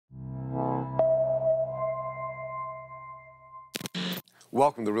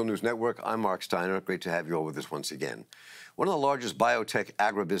Welcome to the Real News Network. I'm Mark Steiner. Great to have you all with us once again. One of the largest biotech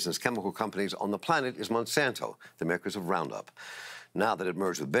agribusiness chemical companies on the planet is Monsanto, the makers of Roundup. Now that it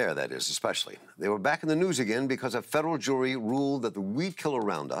merged with Bayer, that is, especially. They were back in the news again because a federal jury ruled that the weed killer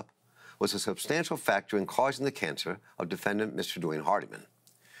Roundup was a substantial factor in causing the cancer of defendant Mr. Dwayne Hardiman.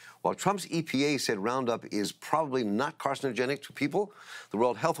 While Trump's EPA said Roundup is probably not carcinogenic to people, the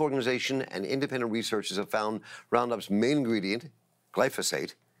World Health Organization and independent researchers have found Roundup's main ingredient,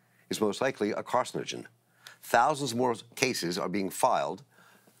 glyphosate, is most likely a carcinogen. Thousands more cases are being filed.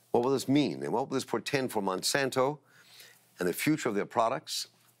 What will this mean? And what will this portend for Monsanto and the future of their products,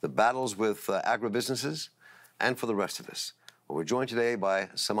 the battles with agribusinesses, and for the rest of us? Well, we're joined today by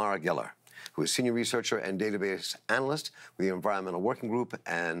Samara Geller, who is senior researcher and database analyst with the Environmental Working Group.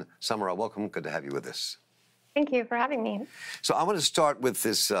 And Samara, welcome. Good to have you with us. Thank you for having me. So I want to start with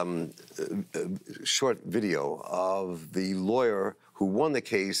this short video of the lawyer who won the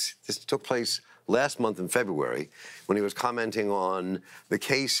case. This took place last month in February when he was commenting on the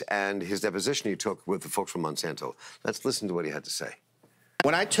case and his deposition he took with the folks from Monsanto. Let's listen to what he had to say.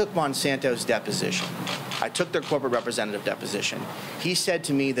 When I took Monsanto's deposition, I took their corporate representative deposition, he said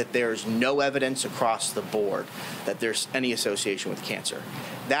to me that there's no evidence across the board that there's any association with cancer.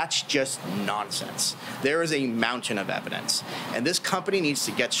 That's just nonsense. There is a mountain of evidence. And this company needs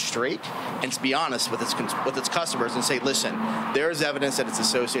to get straight and to be honest with its customers and say, listen, there is evidence that it's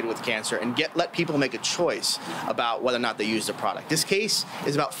associated with cancer, and let people make a choice about whether or not they use the product. This case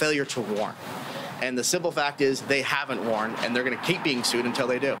is about failure to warn. And the simple fact is they haven't warned, and they're going to keep being sued until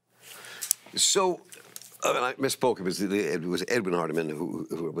they do. So, I misspoke. It was Edwin Hardiman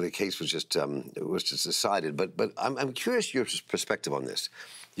who the case was just decided. But I'm curious your perspective on this.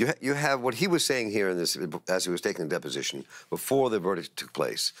 You have what he was saying here in this as he was taking the deposition before the verdict took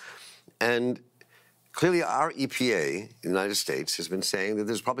place, and clearly our EPA in the United States has been saying that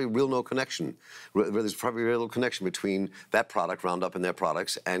there's probably no connection. There's probably real connection between that product, Roundup, and their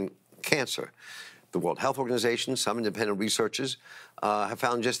products and cancer. The World Health Organization, some independent researchers have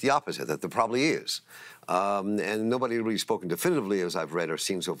found just the opposite, that there probably is. And nobody really spoken definitively, as I've read or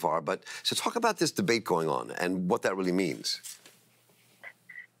seen so far. But so talk about this debate going on and what that really means.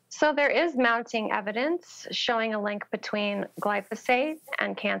 So there is mounting evidence showing a link between glyphosate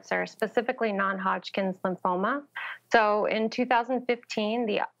and cancer, specifically non-Hodgkin's lymphoma. So in 2015,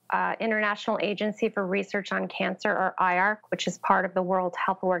 the International Agency for Research on Cancer, or IARC, which is part of the World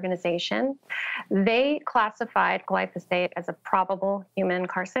Health Organization, they classified glyphosate as a probable human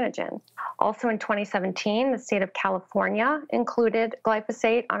carcinogen. Also in 2017, the state of California included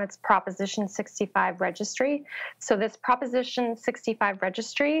glyphosate on its Proposition 65 registry. So this Proposition 65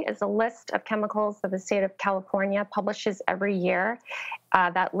 registry is a list of chemicals that the state of California publishes every year.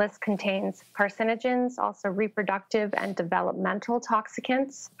 That list contains carcinogens, also reproductive and developmental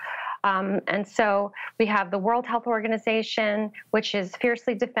toxicants. And so we have the World Health Organization, which is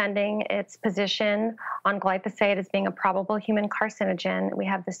fiercely defending its position on glyphosate as being a probable human carcinogen. We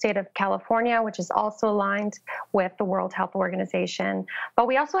have the state of California, which is also aligned with the World Health Organization. But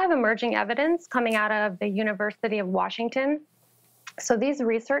we also have emerging evidence coming out of the University of Washington. So these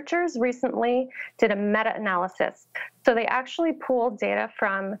researchers recently did a meta-analysis. So they actually pooled data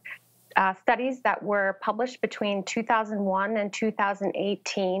from studies that were published between 2001 and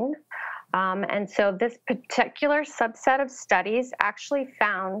 2018. And so this particular subset of studies actually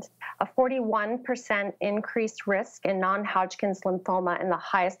found a 41% increased risk in non-Hodgkin's lymphoma in the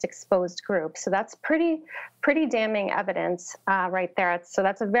highest exposed group. So that's pretty damning evidence right there. So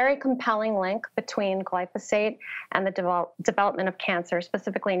that's a very compelling link between glyphosate and the development of cancer,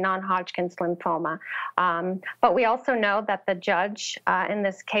 specifically non-Hodgkin's lymphoma. But we also know that the judge in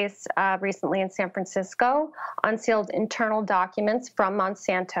this case recently in San Francisco unsealed internal documents from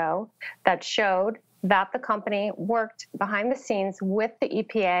Monsanto that showed that the company worked behind the scenes with the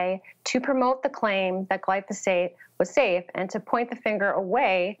EPA to promote the claim that glyphosate was safe and to point the finger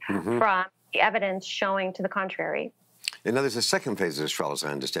away from the evidence showing to the contrary. And now there's a second phase of this trial, as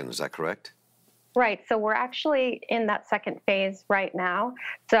I understand. Is that correct? Right. So we're actually in that second phase right now.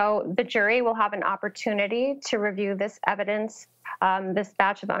 So the jury will have an opportunity to review this evidence, this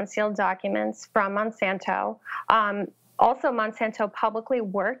batch of unsealed documents from Monsanto. Also, Monsanto publicly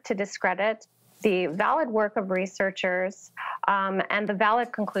worked to discredit the valid work of researchers and the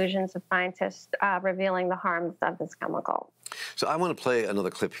valid conclusions of scientists revealing the harms of this chemical. So I want to play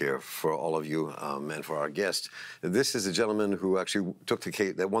another clip here for all of you and for our guest. This is a gentleman who actually took the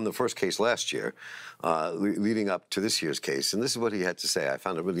case, that won the first case last year, leading up to this year's case. And this is what he had to say. I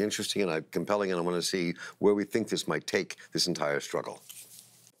found it really interesting and compelling, and I want to see where we think this might take this entire struggle.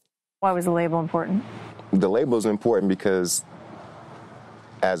 Why was the label important? The label is important because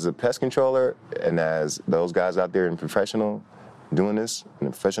as a pest controller and as those guys out there in professional doing this, in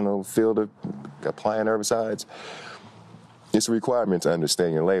the professional field of applying herbicides, it's a requirement to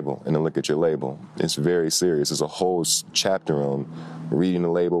understand your label and to look at your label. It's very serious. There's a whole chapter on reading the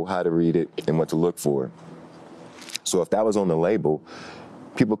label, how to read it, and what to look for. So if that was on the label,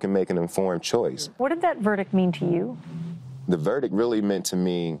 people can make an informed choice. What did that verdict mean to you? The verdict really meant to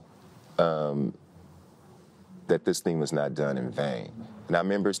me that this thing was not done in vain. And I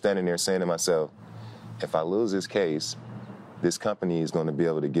remember standing there saying to myself, if I lose this case, this company is going to be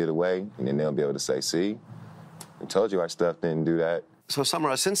able to get away, and then they'll be able to say, see, I told you our stuff didn't do that. So,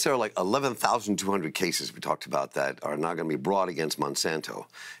 Samara, since there are like 11,200 cases, we talked about that, are now going to be brought against Monsanto,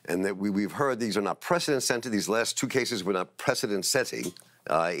 and that we've heard these are not precedent-setting, these last two cases were not precedent-setting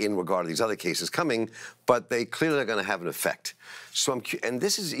in regard to these other cases coming, but they clearly are going to have an effect. So, and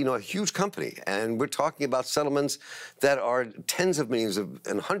this is, you know, a huge company, and we're talking about settlements that are tens of millions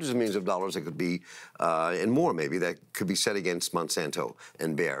and hundreds of millions of dollars that could be, and more maybe, that could be set against Monsanto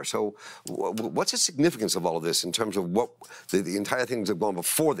and Bayer. So what's the significance of all of this in terms of what the entire things have gone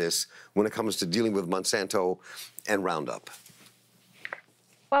before this when it comes to dealing with Monsanto and Roundup?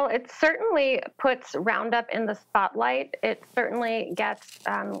 Well, it certainly puts Roundup in the spotlight. It certainly gets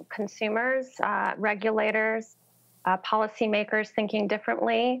consumers, regulators, policymakers thinking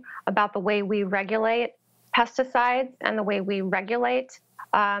differently about the way we regulate pesticides and the way we regulate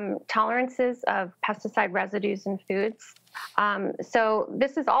tolerances of pesticide residues in foods. So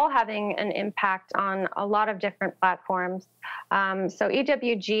this is all having an impact on a lot of different platforms. So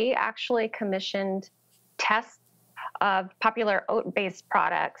EWG actually commissioned tests of popular oat-based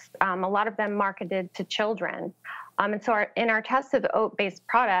products, a lot of them marketed to children. And so in our tests of oat-based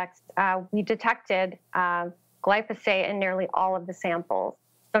products, we detected glyphosate in nearly all of the samples.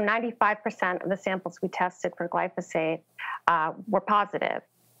 So 95% of the samples we tested for glyphosate were positive.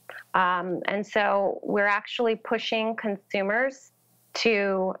 And so we're actually pushing consumers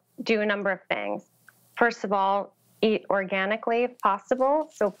to do a number of things. First of all, eat organically if possible.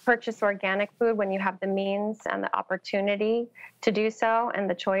 So purchase organic food when you have the means and the opportunity to do so and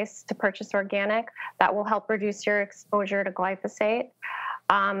the choice to purchase organic. That will help reduce your exposure to glyphosate.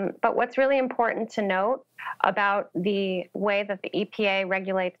 But what's really important to note about the way that the EPA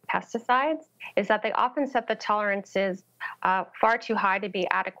regulates pesticides is that they often set the tolerances far too high to be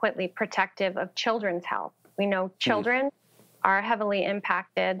adequately protective of children's health. We know children are heavily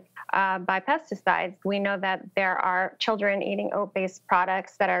impacted by pesticides. We know that there are children eating oat-based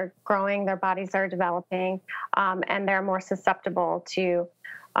products that are growing, their bodies are developing, and they're more susceptible to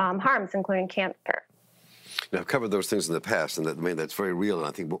harms, including cancer. Now, I've covered those things in the past, and that's very real, and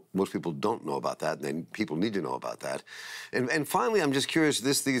I think most people don't know about that, and people need to know about that. And finally, I'm just curious,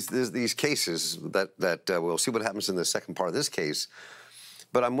 these cases that we'll see what happens in the second part of this case,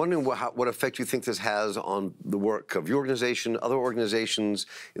 but I'm wondering what effect you think this has on the work of your organization, other organizations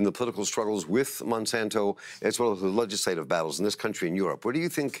in the political struggles with Monsanto, as well as the legislative battles in this country and Europe. What do you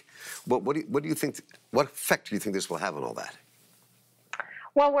think? What effect do you think this will have on all that?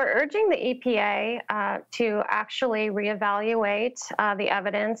 Well, we're urging the EPA to actually reevaluate the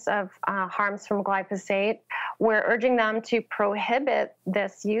evidence of harms from glyphosate. We're urging them to prohibit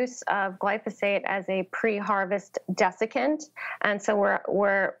this use of glyphosate as a pre-harvest desiccant. And so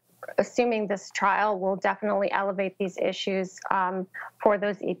we're assuming this trial will definitely elevate these issues for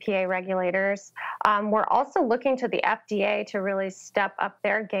those EPA regulators. We're also looking to the FDA to really step up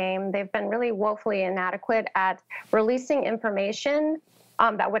their game. They've been really woefully inadequate at releasing information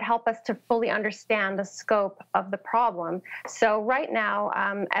that would help us to fully understand the scope of the problem. So right now,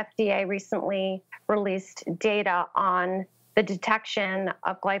 FDA recently released data on the detection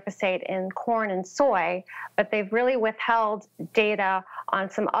of glyphosate in corn and soy, but they've really withheld data on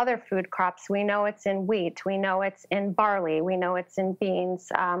some other food crops. We know it's in wheat, we know it's in barley, we know it's in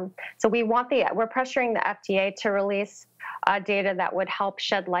beans. So we're pressuring the FDA to release data that would help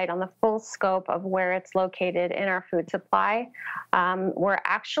shed light on the full scope of where it's located in our food supply. We're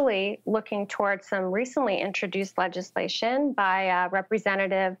actually looking towards some recently introduced legislation by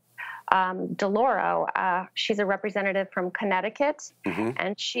Representative DeLauro. She's a representative from Connecticut,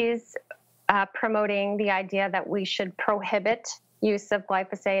 and she's promoting the idea that we should prohibit use of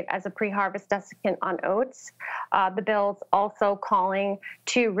glyphosate as a pre-harvest desiccant on oats. The bill's also calling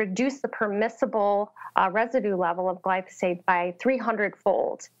to reduce the permissible residue level of glyphosate by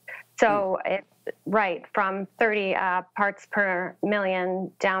 300-fold. So it's from 30 parts per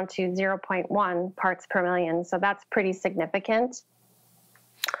million down to 0.1 parts per million. So that's pretty significant.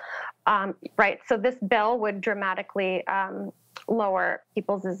 So this bill would dramatically lower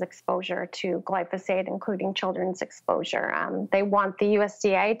people's exposure to glyphosate, including children's exposure. They want the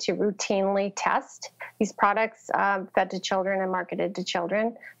USDA to routinely test these products fed to children and marketed to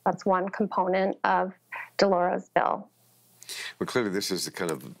children. That's one component of DeLauro's bill. Well, clearly this is the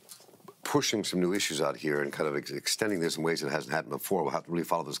kind of pushing some new issues out here and kind of extending this in ways that hasn't happened before. We'll have to really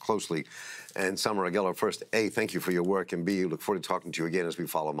follow this closely. And Summer Aguilar, first, A, thank you for your work, and B, look forward to talking to you again as we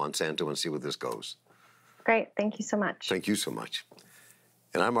follow Monsanto and see where this goes. Great. Thank you so much. Thank you so much.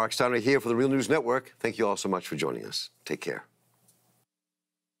 And I'm Mark Steiner here for the Real News Network. Thank you all so much for joining us. Take care.